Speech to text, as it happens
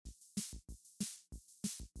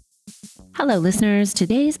Hello, listeners.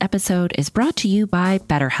 Today's episode is brought to you by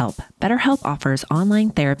BetterHelp. BetterHelp offers online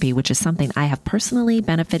therapy, which is something I have personally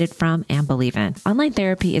benefited from and believe in. Online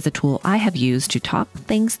therapy is a tool I have used to talk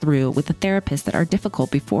things through with the therapists that are difficult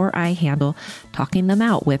before I handle talking them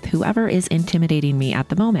out with whoever is intimidating me at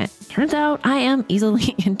the moment. Turns out I am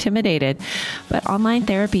easily intimidated, but online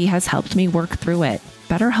therapy has helped me work through it.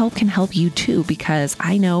 BetterHelp can help you too, because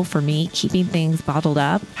I know for me, keeping things bottled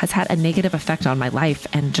up has had a negative effect on my life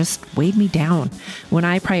and just weighed me down. When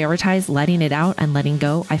I prioritize letting it out and letting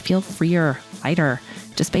go, I feel freer, lighter,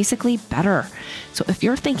 just basically better. So if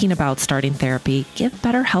you're thinking about starting therapy, give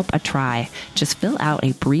BetterHelp a try. Just fill out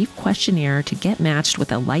a brief questionnaire to get matched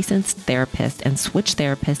with a licensed therapist and switch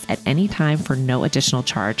therapists at any time for no additional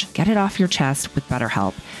charge. Get it off your chest with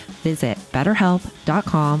BetterHelp. Visit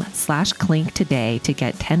betterhelp.com/clink today to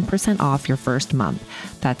get 10% off your first month.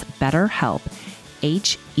 That's BetterHelp,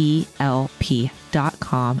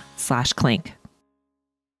 HELP.com/clink.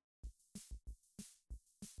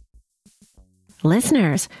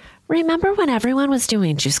 Listeners, remember when everyone was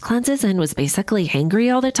doing juice cleanses and was basically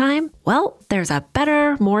hangry all the time? Well, there's a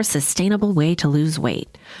better, more sustainable way to lose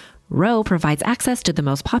weight. Ro provides access to the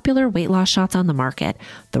most popular weight loss shots on the market.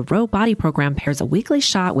 The Ro Body Program pairs a weekly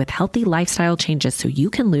shot with healthy lifestyle changes so you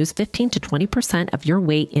can lose 15 to 20% of your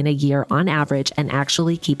weight in a year on average and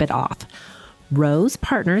actually keep it off. Ro's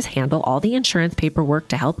partners handle all the insurance paperwork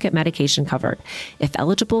to help get medication covered. If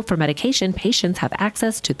eligible for medication, patients have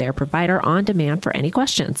access to their provider on demand for any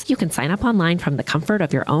questions. You can sign up online from the comfort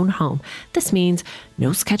of your own home. This means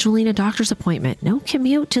no scheduling a doctor's appointment, no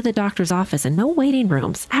commute to the doctor's office, and no waiting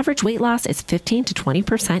rooms. Average weight loss is 15 to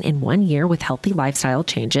 20% in 1 year with healthy lifestyle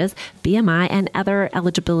changes. BMI and other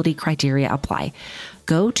eligibility criteria apply.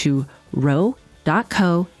 Go to ro.co/clink.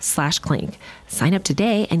 Sign up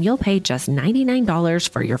today and you'll pay just $99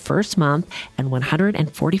 for your first month and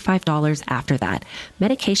 $145 after that.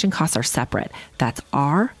 Medication costs are separate. That's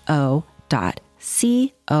ro.co/clink.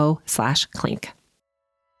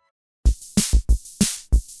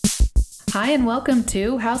 Hi, and welcome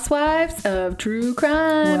to Housewives of True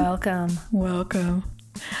Crime. Welcome.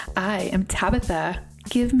 I am Tabitha.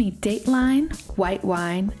 Give me Dateline, white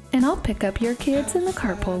wine, and I'll pick up your kids in the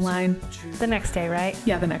carpool line. The next day, right?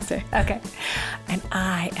 Yeah, the next day. Okay. And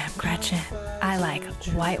I am Gretchen. I like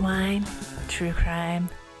white wine, true crime,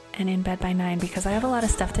 and in bed by 9 because I have a lot of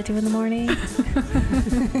stuff to do in the morning.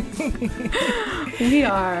 We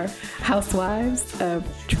are Housewives of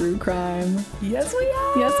True Crime. Yes, we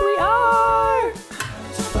are. Yes, we are.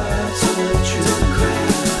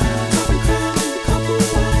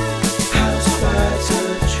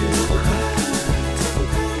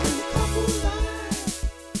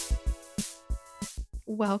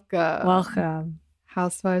 Welcome.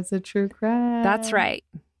 Housewives of True Crime. That's right.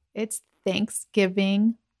 It's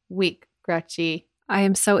Thanksgiving week, Gretchy. I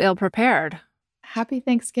am so ill prepared. Happy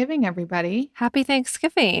Thanksgiving, everybody. Happy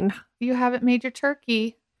Thanksgiving. You haven't made your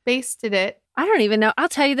turkey, basted it. I don't even know. I'll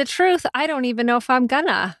tell you the truth. I don't even know if I'm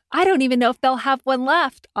gonna. I don't even know if they'll have one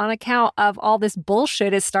left on account of all this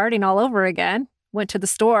bullshit is starting all over again. Went to the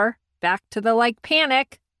store, back to the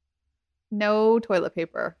panic. No toilet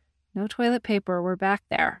paper. No toilet paper. We're back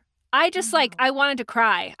there. I just I wanted to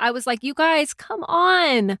cry. I was like, you guys, come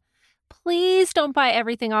on. Please don't buy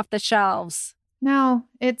everything off the shelves. No,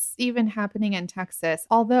 it's even happening in Texas.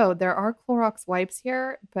 Although there are Clorox wipes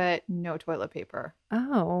here, but no toilet paper.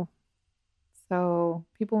 Oh. So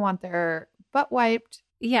people want their butt wiped.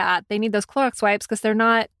 Yeah, they need those Clorox wipes because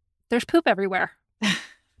there's poop everywhere.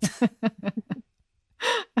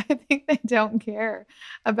 I think they don't care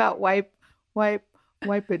about wipe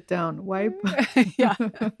it down. Wipe. Yeah.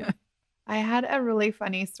 I had a really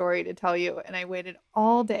funny story to tell you, and I waited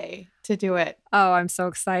all day to do it. Oh, I'm so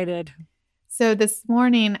excited. So this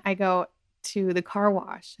morning I go to the car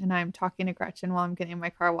wash and I'm talking to Gretchen while I'm getting my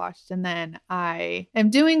car washed. And then I am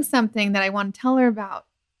doing something that I want to tell her about,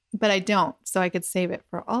 but I don't. So I could save it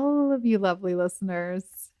for all of you lovely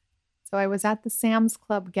listeners. So I was at the Sam's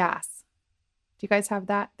Club gas. Do you guys have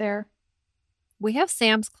that there? We have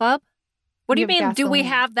Sam's Club. What do you mean? Do we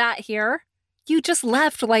have that here? You just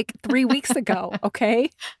left 3 weeks ago, okay?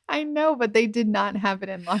 I know, but they did not have it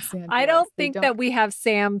in Los Angeles. I don't think that we have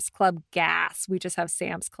Sam's Club gas. We just have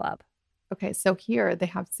Sam's Club. Okay, so here they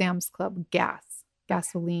have Sam's Club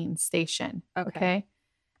gasoline station. Okay.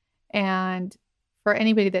 And for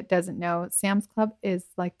anybody that doesn't know, Sam's Club is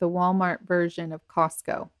like the Walmart version of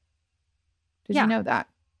Costco. Did you know that?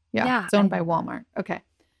 Yeah. It's owned by Walmart. Okay.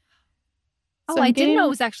 Oh, so I didn't know it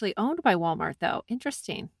was actually owned by Walmart, though.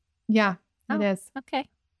 Interesting. Yeah, it is. Okay.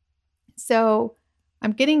 So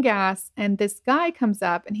I'm getting gas, and this guy comes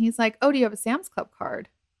up, and he's like, "Oh, do you have a Sam's Club card?"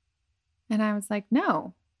 And I was like,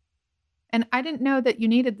 no. And I didn't know that you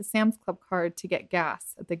needed the Sam's Club card to get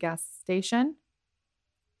gas at the gas station.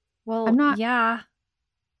 Well, I'm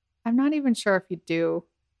not even sure if you do,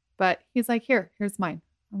 but he's like, here's mine.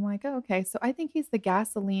 I'm like, oh, okay. So I think he's the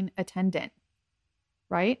gasoline attendant,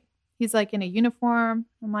 right? He's like in a uniform.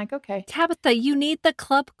 I'm like, okay. Tabitha, you need the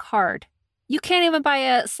club card. You can't even buy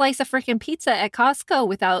a slice of freaking pizza at Costco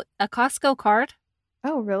without a Costco card.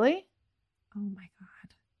 Oh, really? Oh my God.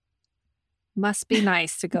 Must be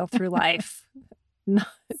nice to go through life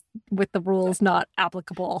with the rules not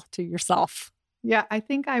applicable to yourself. Yeah, I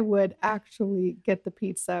think I would actually get the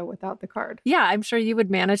pizza without the card. Yeah, I'm sure you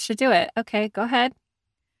would manage to do it. Okay, go ahead.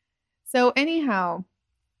 So anyhow,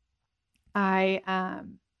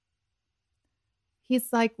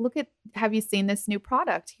 he's like, have you seen this new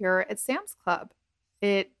product here at Sam's Club?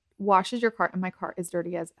 It washes your car, and my car is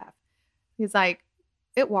dirty as F. He's like,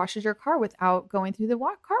 it washes your car without going through the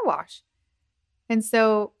car wash. And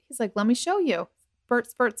so he's like, let me show you.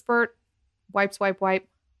 Spurt, spurt, spurt. Wipe, swipe, wipe.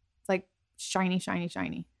 It's like shiny, shiny,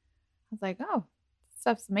 shiny. I was like, oh,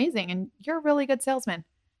 stuff's amazing. And you're a really good salesman.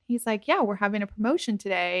 He's like, yeah, we're having a promotion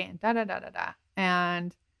today and da, da, da, da, da.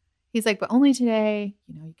 And he's like, but only today,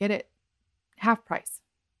 you get it half price.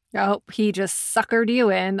 Oh, he just suckered you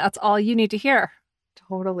in. That's all you need to hear.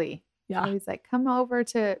 Totally. Yeah. So he's like, come over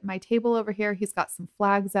to my table over here. He's got some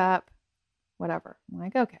flags up, whatever. I'm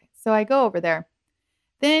like, okay. So I go over there.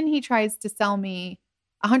 Then he tries to sell me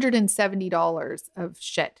 $170 of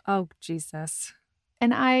shit. Oh, Jesus.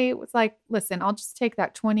 And I was like, listen, I'll just take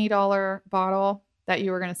that $20 bottle that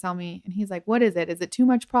you were going to sell me. And he's like, what is it? Is it too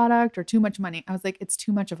much product or too much money? I was like, it's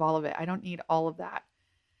too much of all of it. I don't need all of that.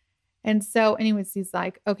 And so anyways, he's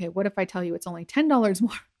like, okay, what if I tell you it's only $10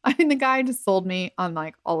 more? I mean, the guy just sold me on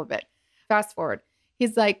like all of it. Fast forward.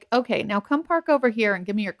 He's like, okay, now come park over here and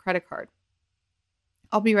give me your credit card.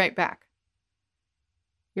 I'll be right back.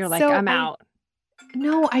 You're like, I'm out.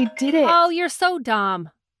 No, I didn't. Oh, you're so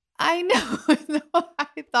dumb. I know.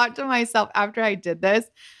 I thought to myself after I did this,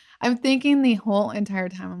 I'm thinking the whole entire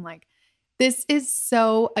time, I'm like, this is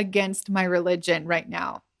so against my religion right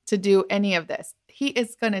now to do any of this. He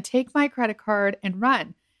is going to take my credit card and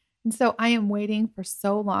run. And so I am waiting for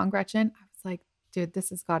so long, Gretchen. I was like, dude,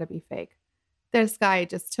 this has got to be fake. This guy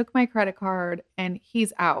just took my credit card and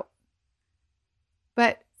he's out.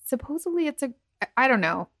 But supposedly I don't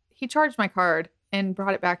know. He charged my card and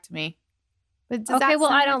brought it back to me. But okay, well,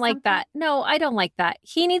 I don't like that. No, I don't like that.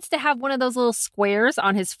 He needs to have one of those little squares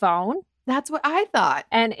on his phone. That's what I thought.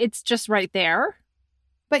 And it's just right there.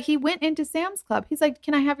 But he went into Sam's Club. He's like,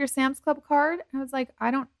 can I have your Sam's Club card? I was like, I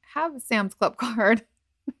don't have a Sam's Club card.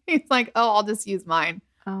 He's like, oh, I'll just use mine.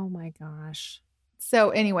 Oh my gosh. So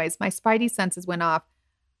anyways, my spidey senses went off,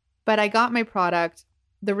 but I got my product.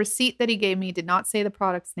 The receipt that he gave me did not say the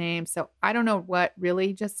product's name. So I don't know what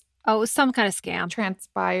really just it was some kind of scam.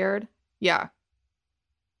 Transpired. Yeah.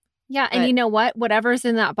 Yeah. And you know what? Whatever's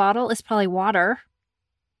in that bottle is probably water.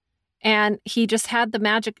 And he just had the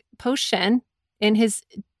magic potion in his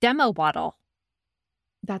demo bottle.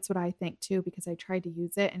 That's what I think too, because I tried to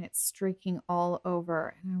use it and it's streaking all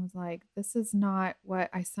over. And I was like, this is not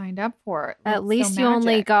what I signed up for. At least you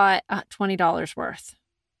only got $20 worth.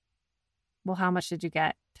 Well, how much did you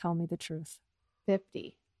get? Tell me the truth.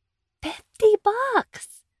 $50. $50?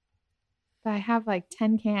 But I have like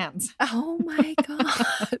 10 cans. Oh my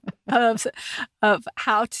God. of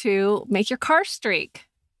how to make your car streak.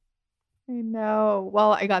 I know.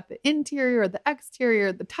 Well, I got the interior, the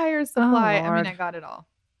exterior, the tire supply. Oh, Lord. I got it all.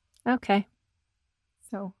 Okay.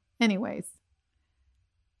 So anyways,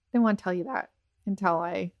 didn't want to tell you that until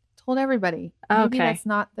I told everybody. Maybe that's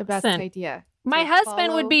not the best idea. My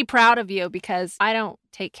husband would be proud of you because I don't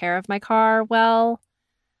take care of my car well.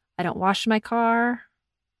 I don't wash my car.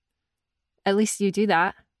 At least you do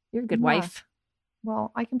that. You're a good wife.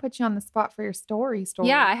 Well, I can put you on the spot for your story.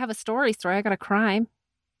 Yeah, I have a story. I got a crime.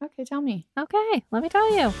 Okay, tell me. Okay, let me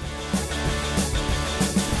tell you.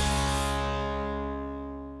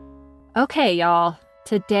 Okay, y'all.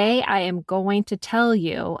 Today I am going to tell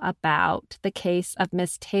you about the case of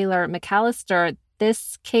Miss Taylor McAllister.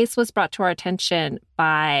 This case was brought to our attention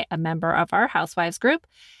by a member of our Housewives group,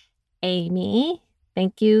 Amy.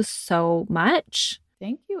 Thank you so much.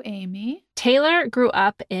 Thank you, Amy. Taylor grew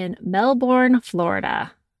up in Melbourne,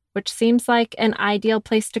 Florida, which seems like an ideal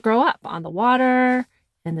place to grow up, on the water,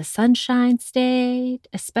 in the Sunshine State,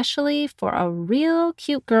 especially for a real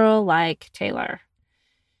cute girl like Taylor.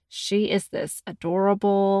 She is this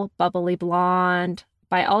adorable, bubbly blonde.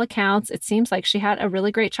 By all accounts, it seems like she had a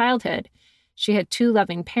really great childhood. She had 2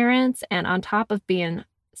 loving parents, and on top of being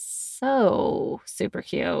so super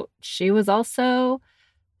cute, she was also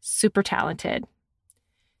super talented.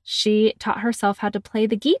 She taught herself how to play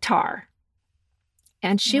the guitar.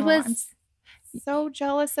 And she I'm was... so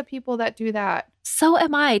jealous of people that do that. So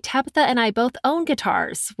am I. Tabitha and I both own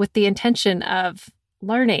guitars with the intention of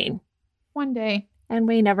learning. One day. And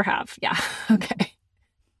we never have. Yeah. Okay.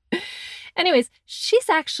 Anyways, she's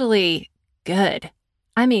actually good.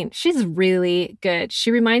 I mean, she's really good. She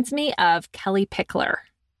reminds me of Kelly Pickler.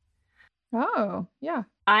 Oh, yeah.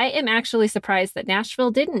 I am actually surprised that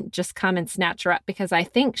Nashville didn't just come and snatch her up because I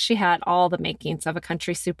think she had all the makings of a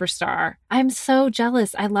country superstar. I'm so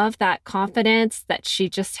jealous. I love that confidence that she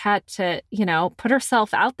just had to, put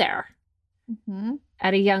herself out there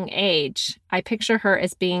at a young age. I picture her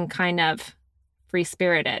as being kind of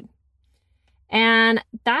free-spirited. And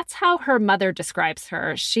that's how her mother describes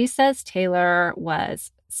her. She says Taylor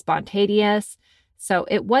was spontaneous. So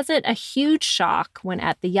it wasn't a huge shock when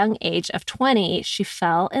at the young age of 20, she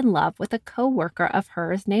fell in love with a coworker of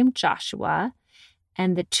hers named Joshua,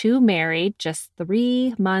 and the two married just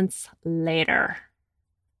 3 months later.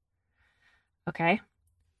 Okay.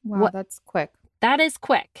 Wow, that's quick. That is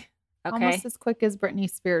quick. Okay. Almost as quick as Britney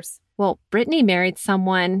Spears. Well, Britney married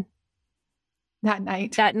someone that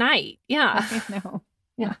night. Yeah. I know.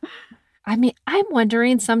 Yeah. I mean, I'm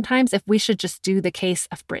wondering sometimes if we should just do the case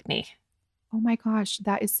of Britney. Oh my gosh,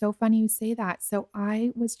 that is so funny you say that. So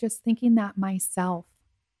I was just thinking that myself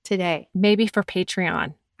today. Maybe for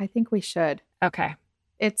Patreon. I think we should. Okay.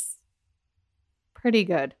 It's pretty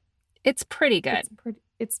good. It's pretty good.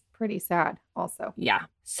 It's pretty sad also. Yeah.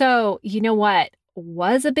 So, you know what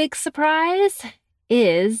was a big surprise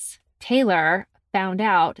is Taylor found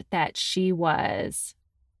out that she was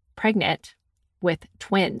pregnant with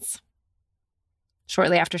twins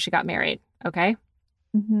shortly after she got married. Okay.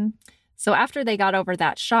 Mm-hmm. So after they got over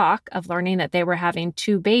that shock of learning that they were having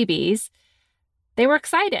 2 babies, they were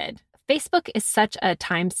excited. Facebook is such a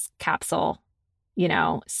time capsule,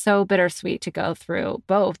 so bittersweet to go through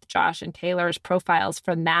both Josh and Taylor's profiles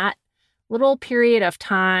from that little period of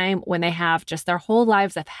time when they have just their whole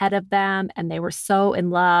lives ahead of them and they were so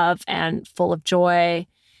in love and full of joy.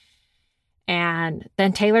 And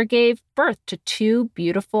then Taylor gave birth to 2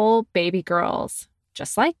 beautiful baby girls,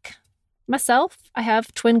 just like myself. I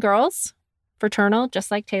have twin girls, fraternal,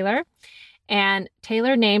 just like Taylor. And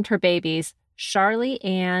Taylor named her babies Charlie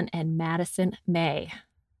Ann and Madison May.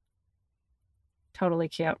 Totally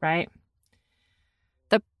cute, right?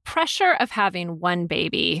 The pressure of having 1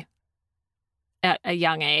 baby at a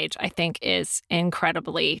young age, I think, is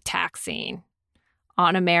incredibly taxing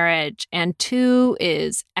on a marriage. And 2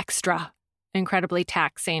 is extra incredibly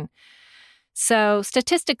taxing. So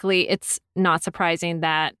statistically, it's not surprising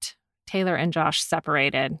that Taylor and Josh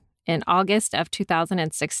separated in August of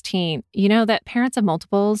 2016. You know that parents of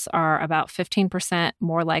multiples are about 15%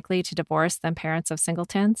 more likely to divorce than parents of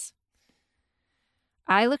singletons?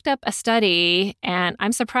 I looked up a study and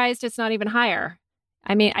I'm surprised it's not even higher.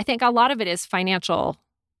 I mean, I think a lot of it is financial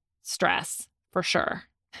stress for sure.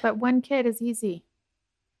 But 1 kid is easy.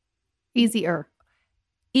 Easier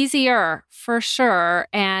for sure.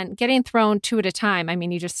 And getting thrown 2 at a time. I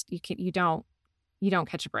mean, you don't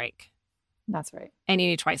catch a break. That's right. And you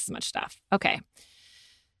need twice as much stuff. Okay.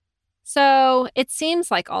 So it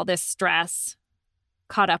seems like all this stress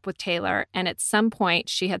caught up with Taylor. And at some point,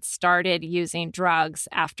 she had started using drugs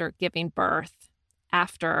after giving birth,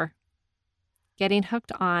 after getting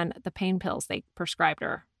hooked on the pain pills they prescribed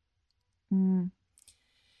her.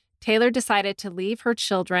 Taylor decided to leave her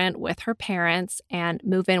children with her parents and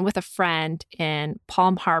move in with a friend in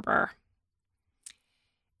Palm Harbor.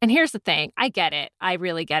 And here's the thing. I get it. I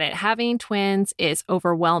really get it. Having twins is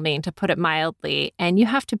overwhelming, to put it mildly, and you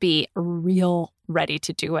have to be real ready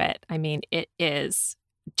to do it. I mean, it is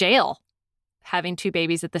jail having 2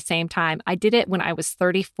 babies at the same time. I did it when I was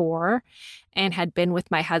 34 and had been with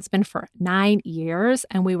my husband for 9 years,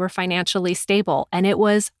 and we were financially stable, and it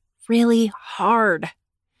was really hard.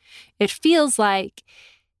 It feels like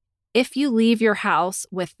if you leave your house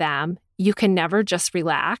with them, you can never just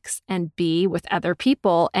relax and be with other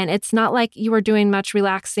people. And it's not like you are doing much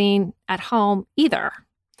relaxing at home either.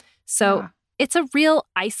 So It's a real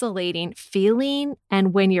isolating feeling.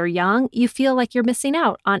 And when you're young, you feel like you're missing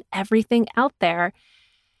out on everything out there.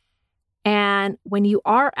 And when you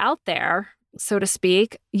are out there, so to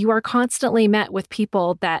speak, you are constantly met with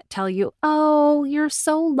people that tell you, oh, you're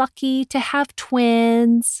so lucky to have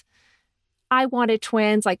twins. I wanted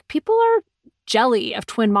twins. Like, people are jelly of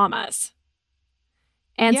twin mamas.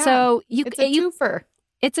 And so it's a twofer.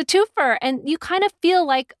 It's a twofer. And you kind of feel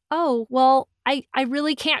like, oh, well, I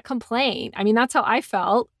really can't complain. I mean, that's how I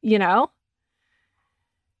felt, Yeah.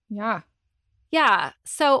 Yeah.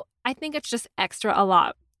 So I think it's just extra a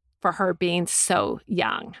lot for her being so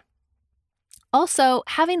young. Also,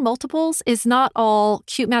 having multiples is not all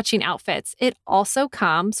cute matching outfits. It also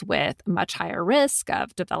comes with much higher risk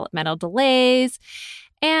of developmental delays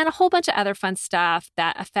and a whole bunch of other fun stuff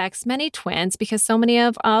that affects many twins because so many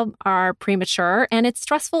of them are premature and it's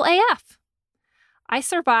stressful AF. I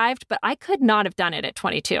survived, but I could not have done it at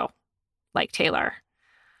 22, like Taylor.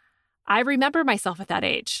 I remember myself at that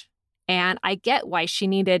age, and I get why she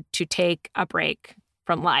needed to take a break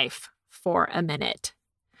from life for a minute.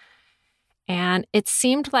 And it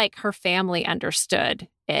seemed like her family understood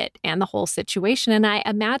it and the whole situation. And I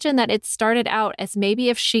imagine that it started out as maybe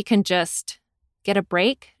if she can just get a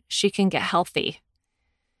break, she can get healthy.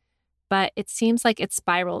 But it seems like it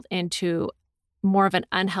spiraled into more of an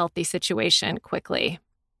unhealthy situation quickly.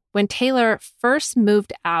 When Taylor first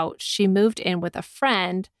moved out, she moved in with a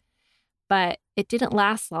friend, but it didn't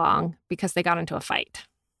last long because they got into a fight,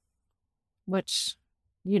 which,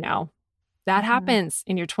 that happens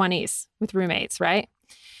in your 20s with roommates, right?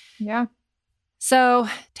 Yeah. So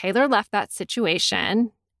Taylor left that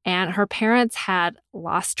situation, and her parents had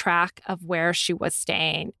lost track of where she was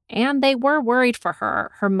staying, and they were worried for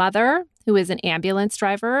her. Her mother, who is an ambulance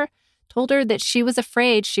driver, told her that she was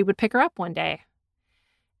afraid she would pick her up one day.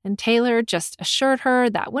 And Taylor just assured her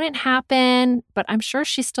that wouldn't happen, but I'm sure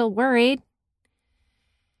she's still worried.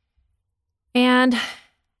 And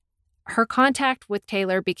her contact with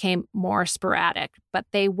Taylor became more sporadic, but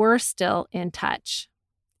they were still in touch.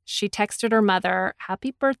 She texted her mother,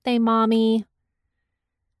 "Happy birthday, Mommy,"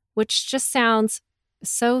 which just sounds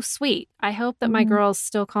so sweet. I hope that my girls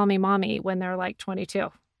still call me Mommy when they're like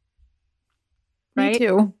 22. Right? Me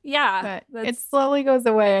too. Yeah. But it slowly goes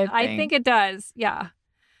away, I think it does. Yeah.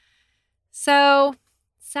 So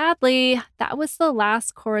sadly, that was the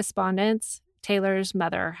last correspondence Taylor's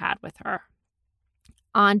mother had with her.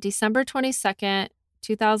 On December 22nd,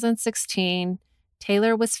 2016,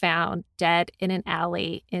 Taylor was found dead in an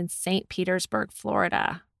alley in St. Petersburg,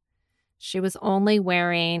 Florida. She was only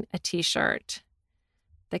wearing a t-shirt.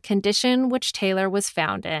 The condition which Taylor was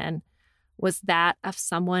found in was that of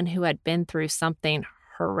someone who had been through something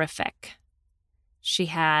horrific. She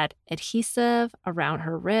had adhesive around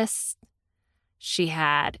her wrists. She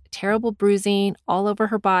had terrible bruising all over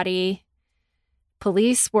her body.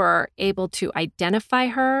 Police were able to identify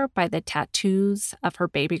her by the tattoos of her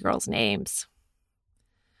baby girls' names.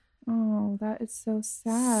 Oh, that is so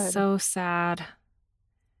sad. So sad.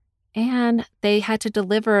 And they had to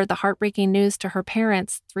deliver the heartbreaking news to her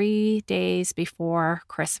parents 3 days before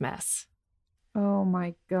Christmas. Oh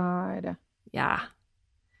my God. Yeah.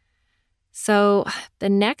 So the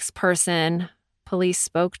next person police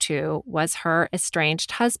spoke to was her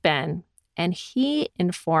estranged husband, and he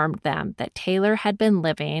informed them that Taylor had been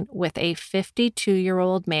living with a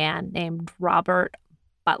 52-year-old man named Robert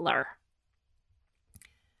Butler.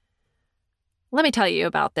 Let me tell you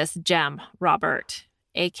about this gem, Robert,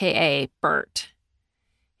 aka Bert.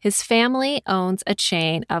 His family owns a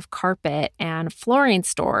chain of carpet and flooring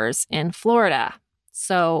stores in Florida.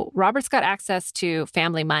 So Robert's got access to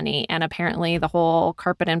family money, and apparently the whole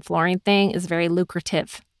carpet and flooring thing is very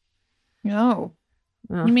lucrative. No.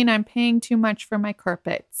 You mean I'm paying too much for my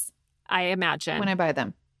carpets? I imagine. When I buy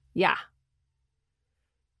them. Yeah.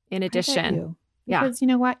 In addition. Because you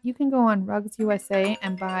know what? You can go on Rugs USA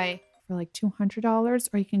and buy for like $200,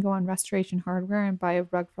 or you can go on Restoration Hardware and buy a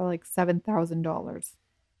rug for like $7,000.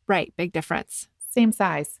 Right. Big difference. Same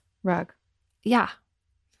size rug. Yeah.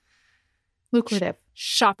 Lucrative.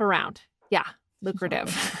 Shop around. Yeah.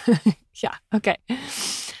 Lucrative. Yeah. Okay.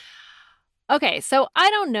 Okay. So I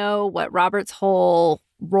don't know what Robert's whole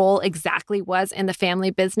role exactly was in the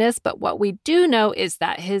family business, but what we do know is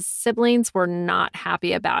that his siblings were not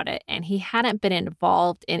happy about it, and he hadn't been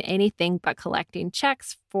involved in anything but collecting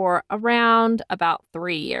checks for around about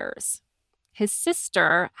 3 years. His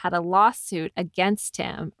sister had a lawsuit against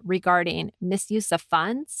him regarding misuse of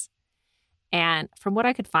funds. And from what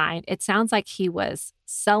I could find, it sounds like he was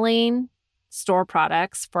selling store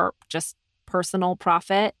products for just personal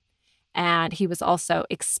profit. And he was also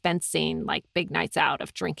expensing like big nights out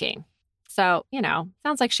of drinking. So,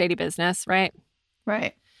 sounds like shady business, right?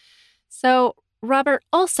 Right. So Robert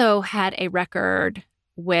also had a record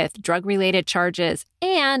with drug-related charges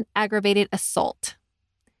and aggravated assault.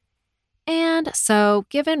 And so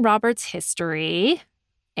given Robert's history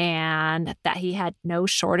and that he had no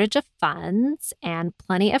shortage of funds and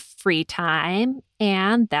plenty of free time,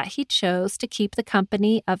 and that he chose to keep the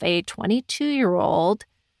company of a 22-year-old,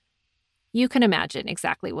 you can imagine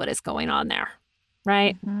exactly what is going on there,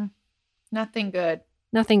 right? Mm-hmm. Nothing good.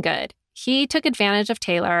 Nothing good. He took advantage of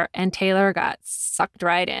Taylor, and Taylor got sucked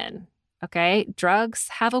right in. Okay. Drugs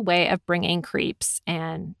have a way of bringing creeps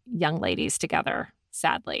and young ladies together,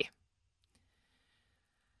 sadly.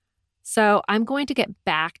 So I'm going to get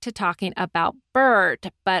back to talking about Bert,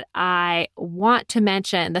 but I want to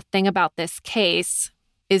mention the thing about this case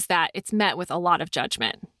is that it's met with a lot of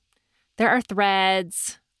judgment. There are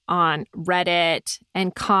threads on Reddit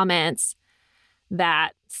and comments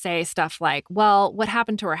that say stuff like, well, what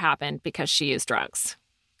happened to her happened because she used drugs.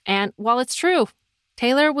 And while it's true,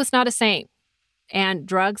 Taylor was not a saint, and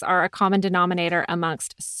drugs are a common denominator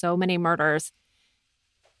amongst so many murders.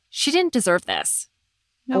 She didn't deserve this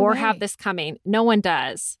or have this coming. No one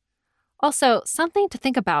does. Also, something to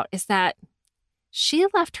think about is that she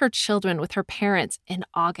left her children with her parents in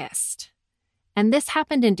August. And this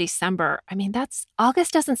happened in December. I mean,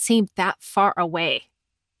 August doesn't seem that far away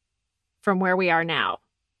from where we are now.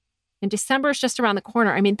 And December is just around the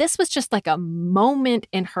corner. I mean, this was just like a moment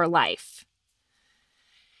in her life.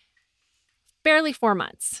 Barely 4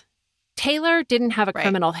 months. Taylor didn't have a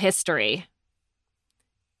criminal history.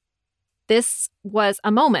 This was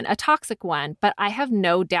a moment, a toxic one, but I have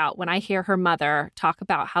no doubt when I hear her mother talk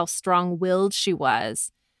about how strong-willed she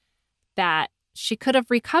was, that she could have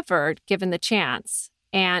recovered given the chance.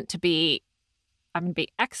 And I'm going to be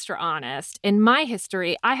extra honest, in my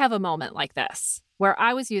history, I have a moment like this where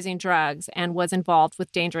I was using drugs and was involved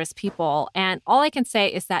with dangerous people. And all I can say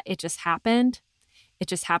is that it just happened. It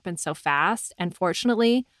just happened so fast. And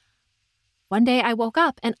fortunately, one day I woke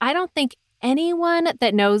up, and I don't think anyone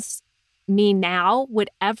that knows me now would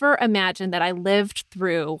ever imagine that I lived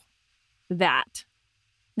through that.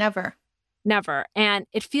 Never. And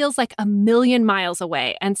it feels like a million miles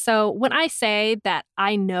away. And so when I say that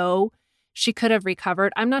I know she could have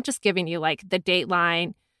recovered, I'm not just giving you like the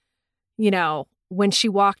Dateline, when she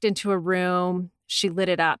walked into a room, she lit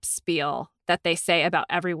it up spiel that they say about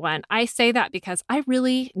everyone. I say that because I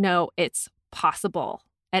really know it's possible.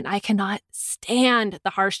 And I cannot stand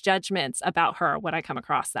the harsh judgments about her when I come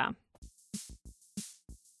across them.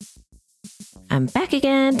 I'm back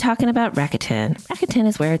again talking about Rakuten. Rakuten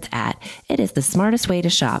is where it's at. It is the smartest way to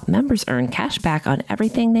shop. Members earn cash back on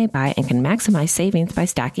everything they buy and can maximize savings by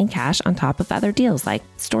stacking cash on top of other deals like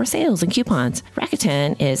store sales and coupons.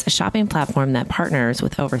 Rakuten is a shopping platform that partners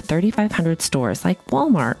with over 3,500 stores like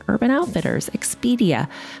Walmart, Urban Outfitters, Expedia,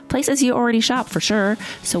 places you already shop for sure,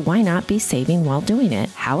 so why not be saving while doing it?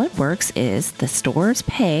 How it works is the stores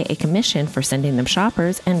pay a commission for sending them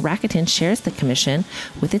shoppers, and Rakuten shares the commission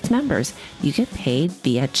with its members. You get paid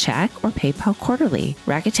via check or PayPal quarterly.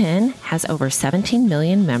 Rakuten has over 17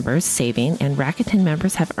 million members saving, and Rakuten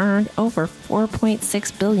members have earned over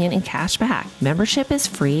 $4.6 billion in cash back. Membership is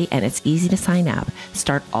free and it's easy to sign up.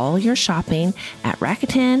 Start all your shopping at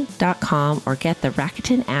Rakuten.com or get the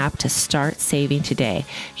Rakuten app to start saving today.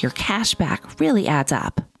 Your cash back really adds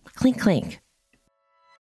up. Clink, clink.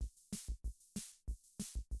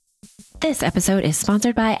 This episode is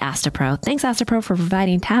sponsored by Astepro. Thanks, Astepro, for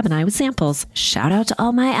providing Tab and I with samples. Shout out to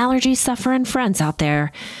all my allergy suffering friends out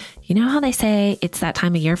there. You know how they say it's that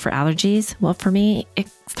time of year for allergies? Well, for me, it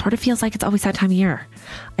sort of feels like it's always that time of year.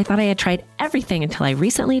 I thought I had tried everything until I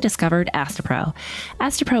recently discovered Astepro.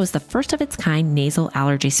 Astepro is the first of its kind nasal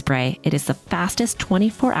allergy spray. It is the fastest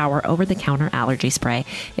 24-hour over-the-counter allergy spray.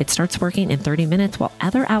 It starts working in 30 minutes while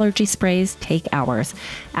other allergy sprays take hours.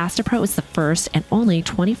 Astepro is the first and only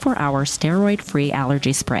 24-hour steroid-free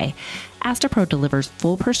allergy spray. Astepro delivers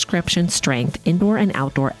full prescription strength indoor and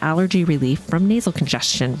outdoor allergy relief from nasal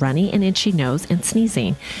congestion, runny and itchy nose, and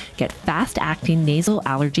sneezing. Get fast-acting nasal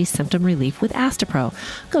allergy symptom relief with Astepro.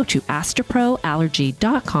 Go to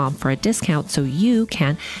asteproallergy.com for a discount so you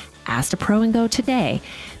can Astepro and go today.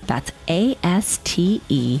 That's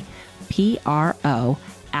ASTEPRO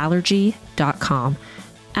allergy.com.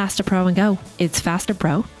 Astepro and go. It's faster,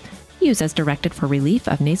 bro. Use as directed for relief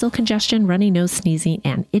of nasal congestion, runny nose, sneezing,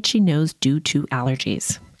 and itchy nose due to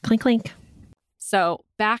allergies. Clink, clink. So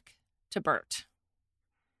back to Bert.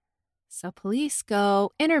 So police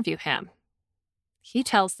go interview him. He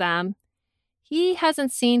tells them he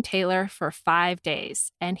hasn't seen Taylor for 5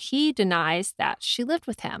 days, and he denies that she lived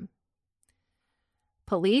with him.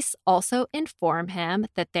 Police also inform him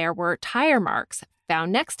that there were tire marks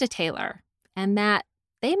found next to Taylor and that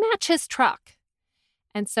they match his truck.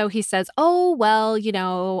 And so he says, oh, well,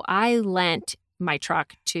 I lent my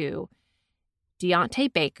truck to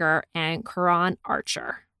Deontay Baker and Karan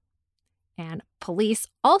Archer. And police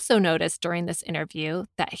also noticed during this interview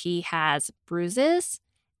that he has bruises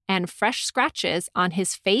and fresh scratches on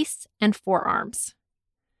his face and forearms.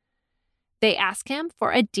 They ask him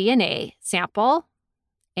for a DNA sample,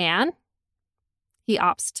 and he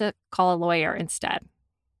opts to call a lawyer instead.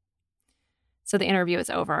 So the interview is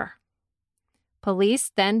over.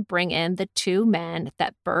 Police then bring in the two men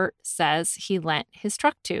that Bert says he lent his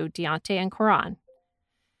truck to, Deontay and Karan.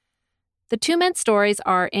 The two men's stories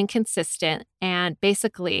are inconsistent and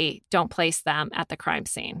basically don't place them at the crime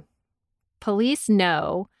scene. Police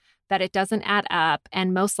know that it doesn't add up,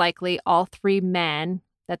 and most likely all three men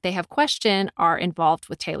that they have questioned are involved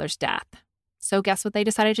with Taylor's death. So guess what they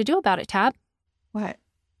decided to do about it, Tab? What?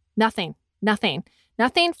 Nothing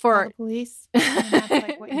for Call the police. And that's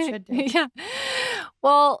like what you should do. Yeah.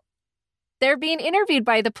 Well, they're being interviewed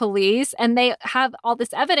by the police and they have all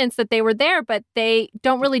this evidence that they were there, but they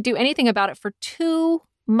don't really do anything about it for 2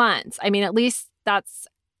 months. I mean, at least that's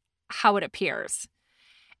how it appears.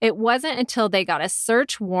 It wasn't until they got a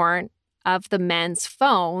search warrant of the men's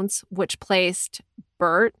phones, which placed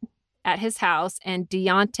Bert at his house and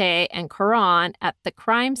Deontay and Karan at the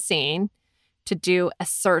crime scene, to do a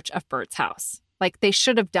search of Bert's house. Like, they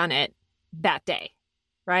should have done it that day,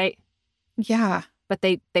 right? Yeah. But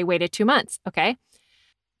they waited 2 months, okay?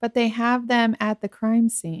 But they have them at the crime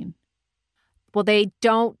scene. Well, they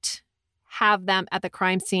don't have them at the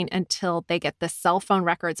crime scene until they get the cell phone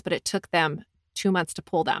records, but it took them 2 months to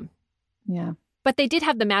pull them. Yeah. But they did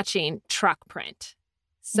have the matching truck print.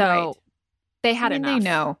 So Right. they had enough. They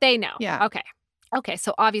know. They know. Yeah. Okay.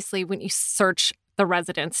 So obviously when you search the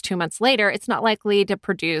residence 2 months later, it's not likely to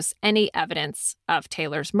produce any evidence of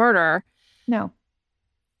Taylor's murder. No.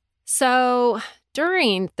 So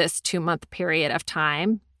during this 2-month period of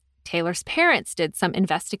time, Taylor's parents did some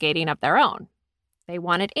investigating of their own. They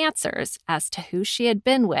wanted answers as to who she had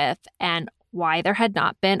been with and why there had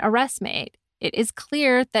not been arrests made. It is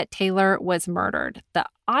clear that Taylor was murdered. The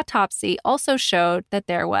autopsy also showed that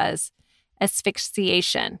there was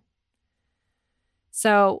asphyxiation.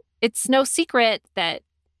 So it's no secret that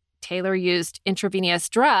Taylor used intravenous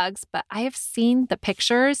drugs, but I have seen the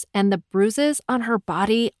pictures and the bruises on her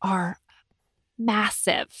body are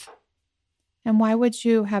massive. And why would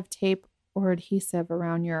you have tape or adhesive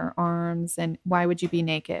around your arms? And why would you be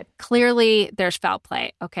naked? Clearly, there's foul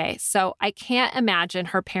play. Okay, so I can't imagine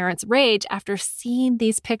her parents' rage after seeing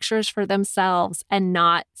these pictures for themselves and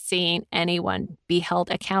not seeing anyone be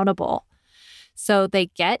held accountable. So they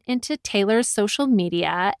get into Taylor's social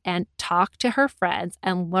media and talk to her friends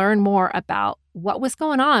and learn more about what was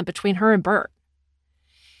going on between her and Bert.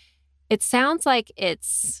 It sounds like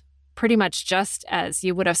it's pretty much just as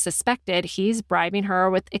you would have suspected. He's bribing her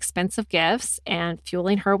with expensive gifts and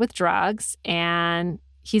fueling her with drugs, and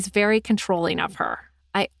he's very controlling of her.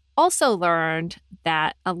 I also learned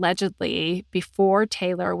that allegedly before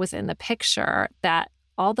Taylor was in the picture, that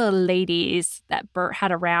all the ladies that Bert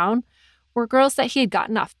had around were girls that he had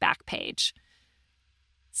gotten off Backpage.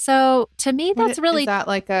 So to me, that's really... Is that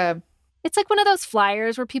like a... It's like one of those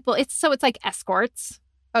flyers where people... It's like escorts.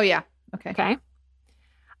 Oh, yeah. Okay.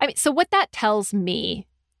 I mean, so what that tells me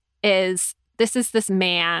is this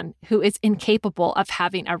man who is incapable of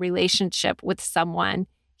having a relationship with someone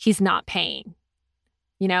he's not paying.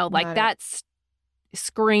 You know, like that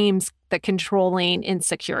screams the controlling,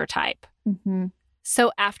 insecure type. Mm-hmm.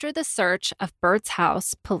 So after the search of Bert's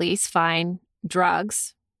house, police find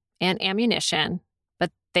drugs and ammunition,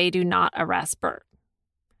 but they do not arrest Bert.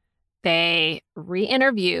 They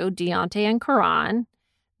re-interview Deontay and Karan.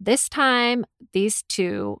 This time, these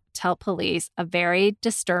two tell police a very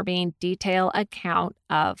disturbing, detailed account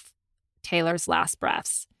of Taylor's last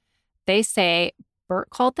breaths. They say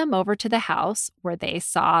Bert called them over to the house where they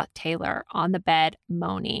saw Taylor on the bed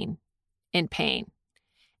moaning in pain,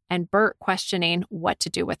 and Bert questioning what to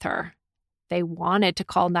do with her. They wanted to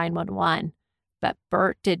call 911, but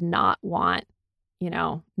Bert did not want,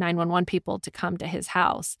 911 people to come to his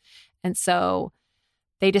house. And so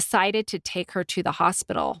they decided to take her to the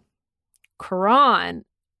hospital. Karan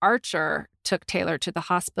Archer took Taylor to the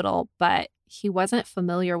hospital, but he wasn't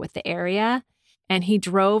familiar with the area, and he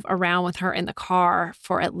drove around with her in the car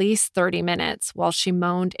for at least 30 minutes while she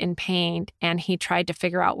moaned in pain, and he tried to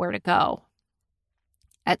figure out where to go.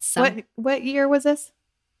 What year was this?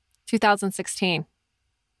 2016.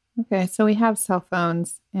 Okay, so we have cell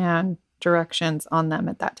phones and directions on them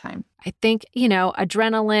at that time. I think,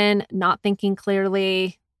 adrenaline, not thinking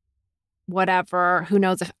clearly, whatever. Who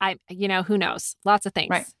knows who knows? Lots of things.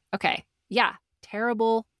 Right. Okay. Yeah.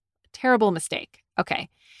 Terrible, terrible mistake. Okay.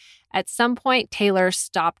 At some point, Taylor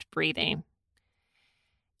stopped breathing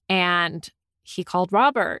and he called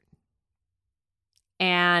Robert.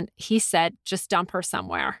 And he said, just dump her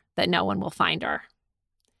somewhere that no one will find her.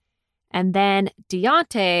 And then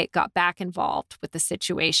Deontay got back involved with the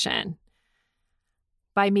situation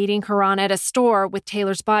by meeting Karan at a store with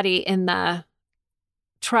Taylor's body in the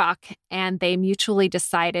truck, and they mutually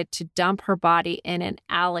decided to dump her body in an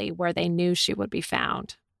alley where they knew she would be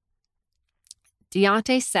found.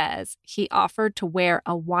 Deontay says he offered to wear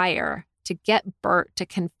a wire to get Burt to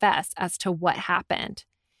confess as to what happened,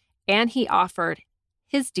 and he offered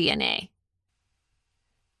his DNA.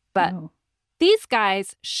 But these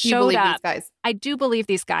guys showed up. These guys? I do believe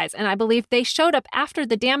these guys, and I believe they showed up after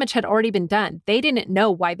the damage had already been done. They didn't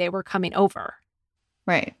know why they were coming over.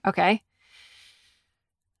 Right. Okay.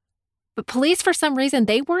 But police, for some reason,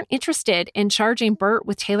 they weren't interested in charging Burt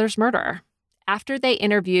with Taylor's murder. After they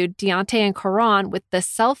interviewed Deontay and Karan with the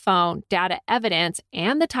cell phone data evidence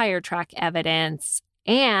and the tire track evidence,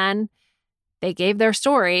 and they gave their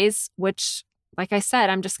stories, which, like I said,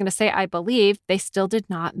 I'm just going to say I believe, they still did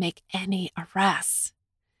not make any arrests.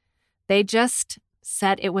 They just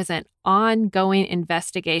said it was an ongoing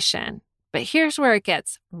investigation. But here's where it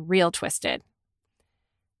gets real twisted.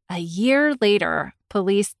 A year later,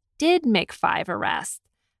 police did make 5 arrests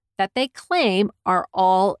that they claim are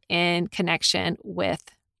all in connection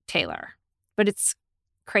with Taylor. But it's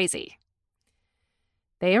crazy.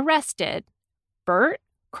 They arrested Burt,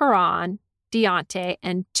 Karan, Deontay,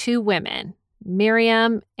 and 2 women,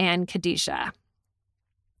 Miriam and Khadijah.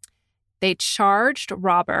 They charged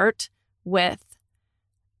Robert with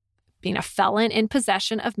being a felon in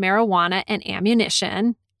possession of marijuana and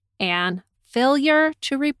ammunition and failure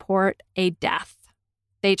to report a death.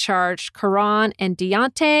 They charged Karan and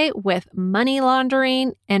Deontay with money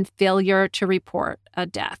laundering and failure to report a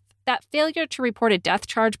death. That failure to report a death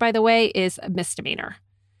charge, by the way, is a misdemeanor.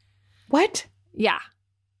 What? Yeah.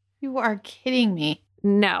 You are kidding me.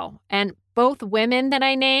 No. And both women that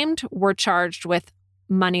I named were charged with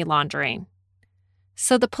money laundering.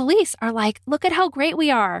 So the police are like, look at how great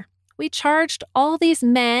we are. We charged all these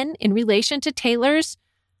men in relation to Taylor's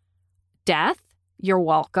death. You're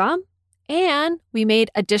welcome. And we made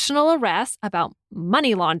additional arrests about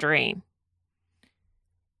money laundering.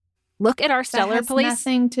 Look at our stellar police. That has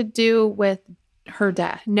nothing to do with her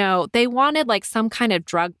death. No, they wanted like some kind of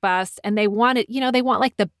drug bust, and they wanted, they want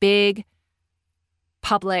like the big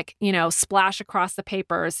public, splash across the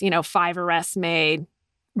papers, 5 arrests made,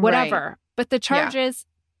 whatever. Right. But the charges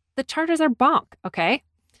are bonk, okay?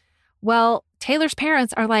 Well, Taylor's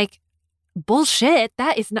parents are like, bullshit,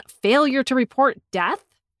 that is not failure to report death.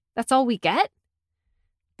 That's all we get?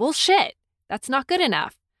 Bullshit. That's not good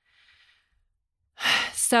enough.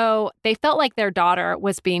 So they felt like their daughter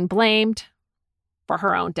was being blamed for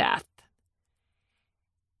her own death.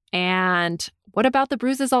 And what about the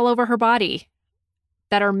bruises all over her body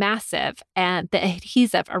that are massive, and the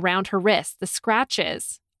adhesive around her wrists, the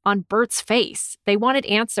scratches on Burt's face? They wanted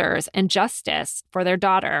answers and justice for their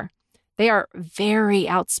daughter. They are very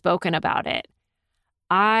outspoken about it.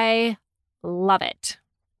 I love it.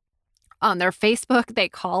 On their Facebook, they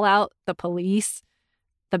call out the police,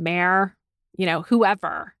 the mayor,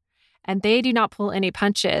 whoever, and they do not pull any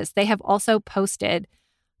punches. They have also posted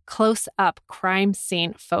close-up crime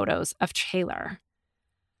scene photos of Taylor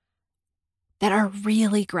that are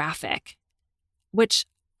really graphic, which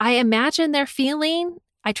I imagine they're feeling.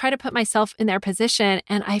 I try to put myself in their position,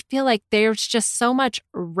 and I feel like there's just so much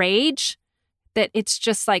rage that it's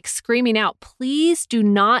just like screaming out, please do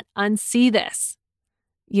not unsee this,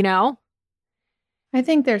 I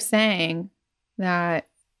think they're saying that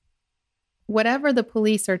whatever the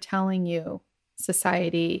police are telling you,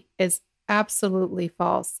 society, is absolutely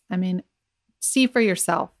false. I mean, see for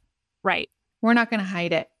yourself. Right. We're not going to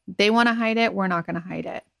hide it. They want to hide it. We're not going to hide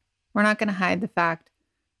it. We're not going to hide the fact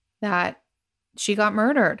that she got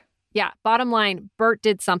murdered. Yeah. Bottom line, Burt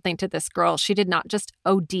did something to this girl. She did not just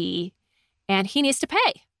OD, and he needs to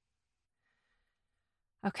pay.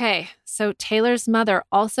 Okay, so Taylor's mother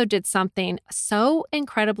also did something so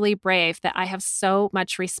incredibly brave that I have so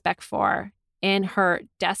much respect for. In her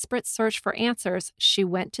desperate search for answers, she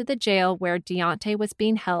went to the jail where Deontay was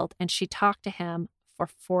being held, and she talked to him for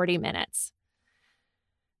 40 minutes.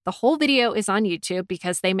 The whole video is on YouTube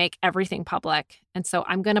because they make everything public. And so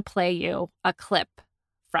I'm going to play you a clip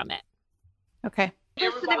from it. Okay.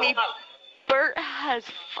 Listen to me. Burt has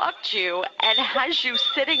fucked you and has you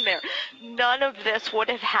sitting there. None of this would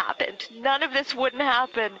have happened. None of this wouldn't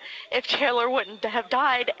happen if Taylor wouldn't have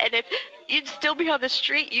died. And if you'd still be on the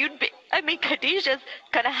street, Khadijah's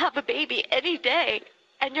going to have a baby any day,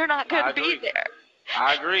 and you're not going to be there.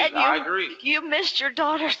 I agree. I agree. You missed your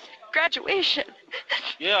daughter's graduation.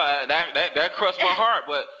 Yeah, that crushed my heart,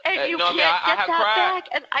 but and you can't get that back.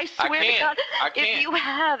 And I swear to God, if you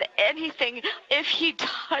have anything, if he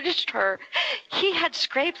touched her, he had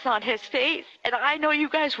scrapes on his face, and I know you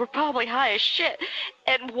guys were probably high as shit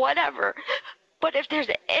and whatever, But if there's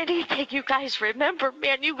anything you guys remember,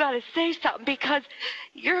 man, you gotta say something because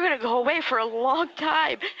you're gonna go away for a long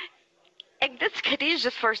time. And this is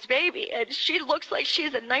Khadijah's first baby, and she looks like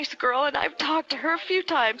she's a nice girl, and I've talked to her a few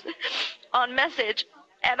times on message,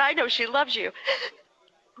 and I know she loves you.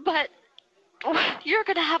 But you're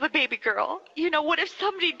gonna have a baby girl. You know, what if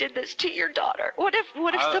somebody did this to your daughter? What if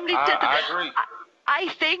somebody did this? I agree. I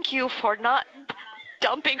thank you for not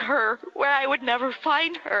dumping her where I would never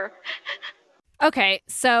find her. Okay,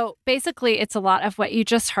 so basically it's a lot of what you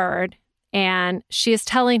just heard. And she is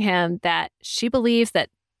telling him that she believes that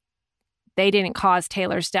they didn't cause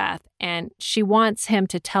Taylor's death. And she wants him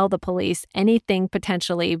to tell the police anything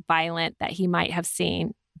potentially violent that he might have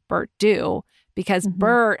seen Bert do, because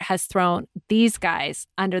Bert has thrown these guys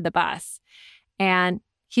under the bus. And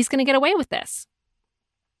he's going to get away with this.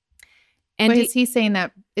 And is he saying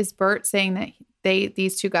that? Is Bert saying that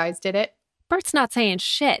these two guys did it? Bert's not saying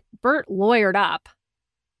shit. Bert lawyered up.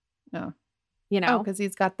 No. You know? because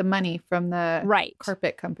he's got the money from the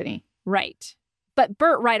carpet company. Right. But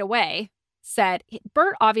Bert right away said,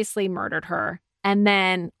 Bert obviously murdered her and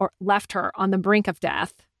then or left her on the brink of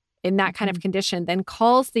death in that kind of condition, then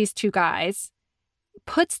calls these two guys,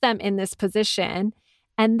 puts them in this position.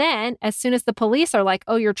 And then as soon as the police are like,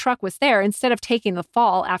 oh, your truck was there, instead of taking the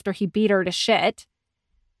fall after he beat her to shit,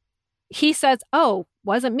 he says, oh,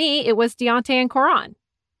 wasn't me. It was Deontay and Coron.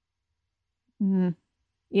 You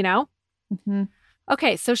know?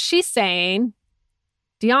 Okay, so she's saying,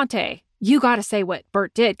 Deontay, you got to say what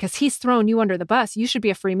Bert did because he's thrown you under the bus. You should be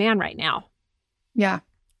a free man right now. Yeah.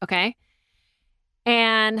 Okay.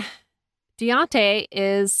 And Deontay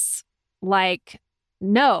is like,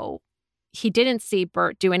 no, he didn't see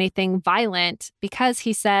Bert do anything violent because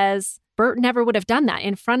he says Bert never would have done that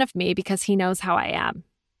in front of me because he knows how I am.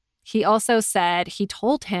 He also said he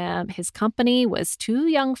told him his company was too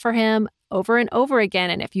young for him over and over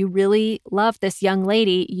again. And if you really love this young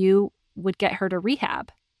lady, you would get her to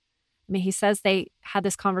rehab. I mean, he says they had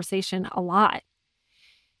this conversation a lot.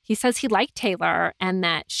 He says he liked Taylor and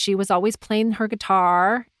that she was always playing her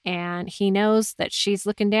guitar. And he knows that she's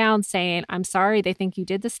looking down saying, I'm sorry, they think you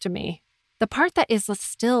did this to me. The part that is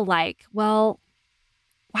still like, well,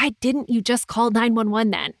 why didn't you just call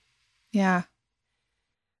 911 then? Yeah.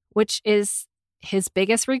 Which is his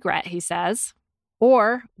biggest regret, he says.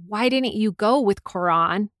 Or why didn't you go with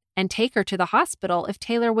Coron and take her to the hospital if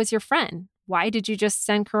Taylor was your friend? Why did you just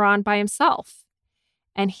send Coron by himself?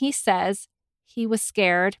 And he says he was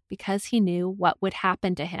scared because he knew what would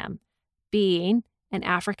happen to him, being an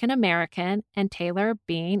African American and Taylor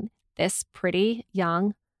being this pretty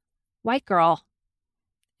young white girl.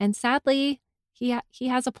 And sadly, he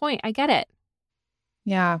has a point. I get it.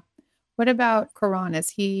 Yeah. What about Coron? Is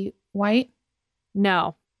he white?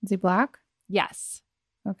 No. Is he black? Yes.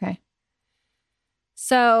 Okay.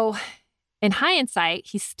 So in hindsight,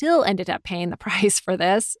 he still ended up paying the price for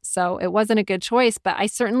this. So it wasn't a good choice, but I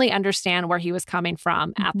certainly understand where he was coming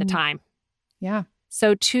from at the time. Yeah.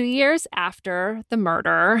 So 2 years after the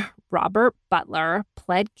murder, Robert Butler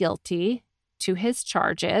pled guilty to his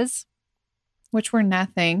charges. Which were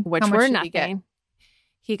nothing. Which were nothing.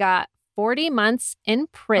 He got 40 months in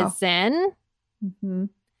prison,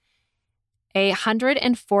 a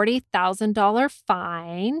 $140,000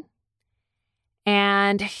 fine,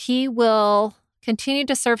 and he will continue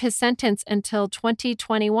to serve his sentence until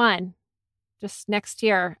 2021, just next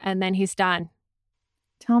year, and then he's done.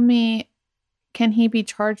 Tell me, can he be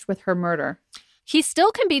charged with her murder? He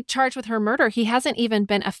still can be charged with her murder. He hasn't even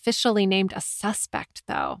been officially named a suspect,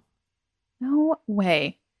 though. No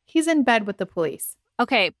way. He's in bed with the police.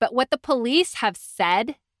 Okay, but what the police have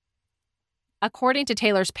said, according to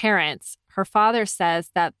Taylor's parents, her father says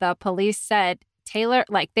that the police said Taylor,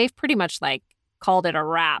 like they've pretty much like called it a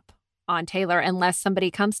wrap on Taylor unless somebody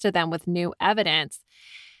comes to them with new evidence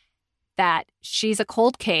that she's a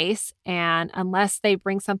cold case. And unless they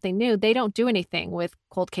bring something new, they don't do anything with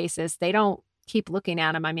cold cases. They don't keep looking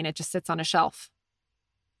at them. I mean, it just sits on a shelf.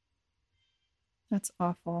 That's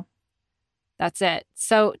awful. That's it.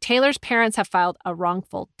 So Taylor's parents have filed a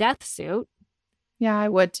wrongful death suit. Yeah, I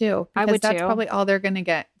would too. I would that's too. Probably all they're going to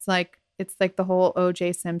get. It's like the whole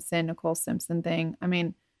O.J. Simpson, Nicole Simpson thing. I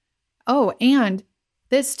mean, oh, and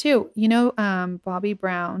this too. You know, Bobby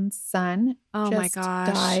Brown's son just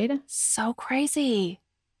died. So crazy.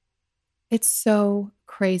 It's so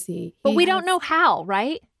crazy. But we don't know how,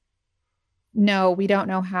 right? No, we don't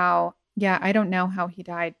know how. Yeah, I don't know how he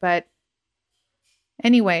died. But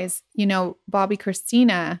anyways, you know, Bobby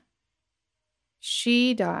Christina,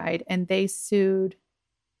 she died and they sued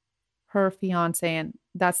her fiance. And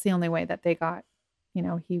that's the only way that they got, you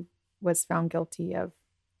know, he was found guilty of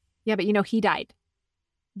Yeah, but he died.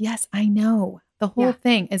 Yes, I know. The whole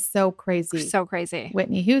thing is so crazy. So crazy.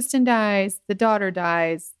 Whitney Houston dies, the daughter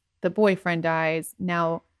dies, the boyfriend dies.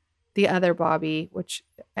 Now the other Bobby, which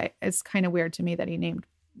is kind of weird to me that he named,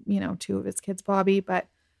 2 of his kids Bobby, but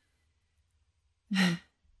a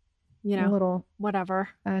little whatever.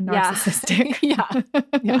 Narcissistic.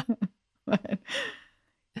 Yeah. But,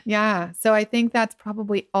 yeah. So I think that's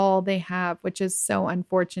probably all they have, which is so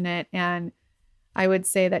unfortunate. And I would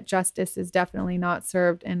say that justice is definitely not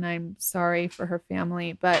served, and I'm sorry for her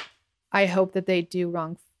family, but I hope that they do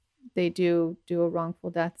a wrongful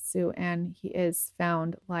death suit and he is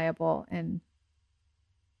found liable and,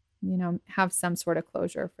 have some sort of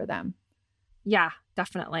closure for them. Yeah,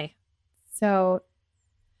 definitely. So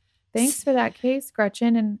thanks for that case,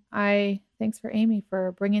 Gretchen. And thanks for Amy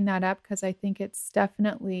for bringing that up, because I think it's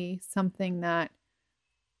definitely something that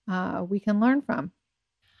we can learn from.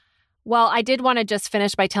 Well, I did want to just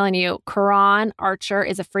finish by telling you, Karan Archer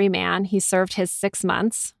is a free man. He served his 6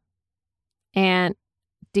 months. And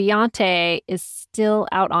Deontay is still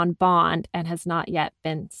out on bond and has not yet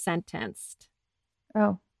been sentenced.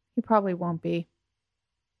 Oh, he probably won't be.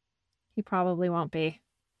 He probably won't be.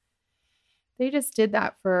 They just did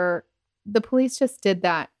that the police just did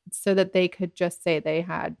that so that they could just say they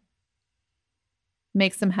had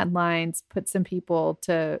make some headlines, put some people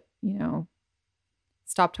to,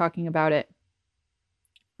 stop talking about it.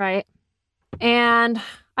 Right. And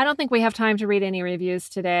I don't think we have time to read any reviews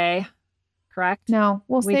today. Correct? No,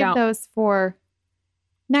 we'll save those for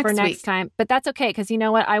next week. Time. But that's okay, because you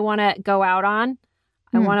know what I want to go out on?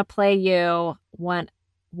 I want to play you one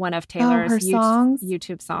of Taylor's songs?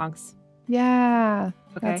 YouTube songs. Yeah.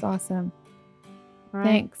 Okay. That's awesome. Right.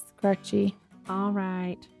 Thanks, Gretchen. All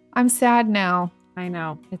right. I'm sad now. I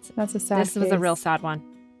know. That's a sad This was a real sad one.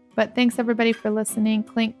 But thanks everybody for listening.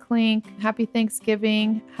 Clink, clink. Happy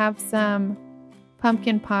Thanksgiving. Have some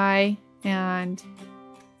pumpkin pie and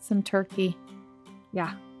some turkey.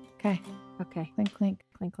 Yeah. Okay. Clink, clink.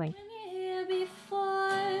 Clink, clink.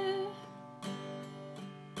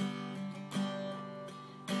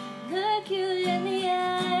 Look you in the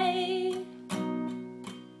eye.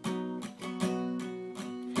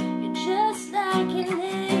 You're just like an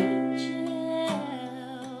angel.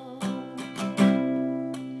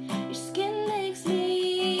 Your skin makes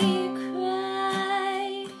me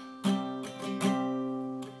cry.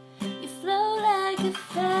 You flow like a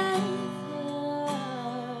feather.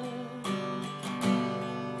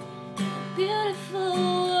 A beautiful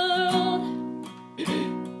world.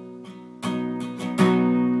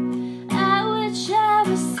 I wish I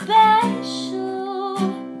was special.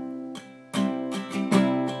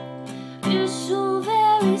 You're so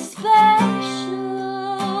very special.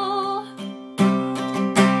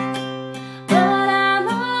 But I'm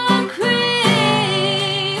a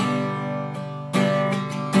creep.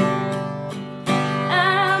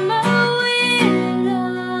 I'm a weirdo.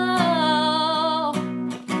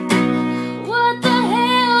 What the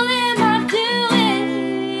hell am I doing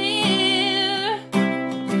here?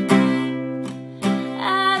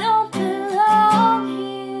 I don't belong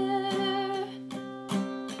here.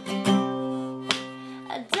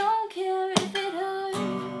 I don't care if it hurts.